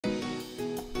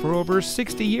For over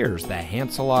 60 years, the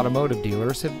Hansel Automotive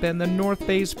Dealers have been the North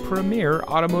Bay's premier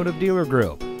automotive dealer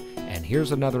group. And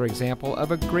here's another example of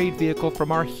a great vehicle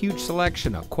from our huge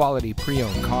selection of quality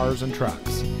pre-owned cars and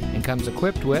trucks, and comes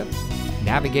equipped with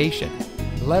navigation,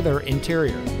 leather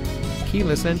interior,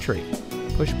 keyless entry,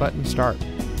 push-button start,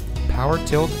 power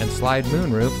tilt and slide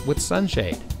moonroof with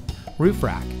sunshade, roof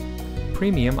rack,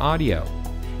 premium audio,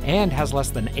 and has less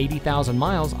than 80,000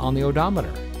 miles on the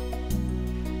odometer.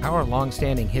 Our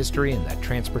long-standing history in the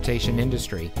transportation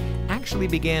industry actually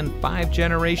began 5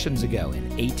 generations ago in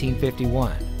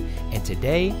 1851, and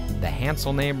today the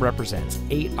Hansel name represents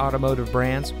 8 automotive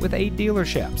brands with 8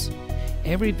 dealerships.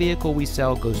 Every vehicle we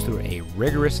sell goes through a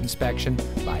rigorous inspection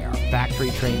by our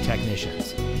factory-trained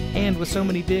technicians. And with so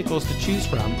many vehicles to choose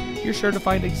from, you're sure to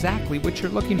find exactly what you're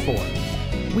looking for.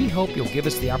 We hope you'll give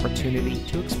us the opportunity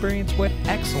to experience what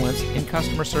excellence in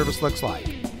customer service looks like.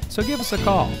 So give us a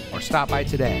call or stop by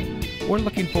today. We're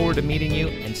looking forward to meeting you,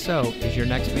 and so is your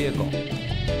next vehicle.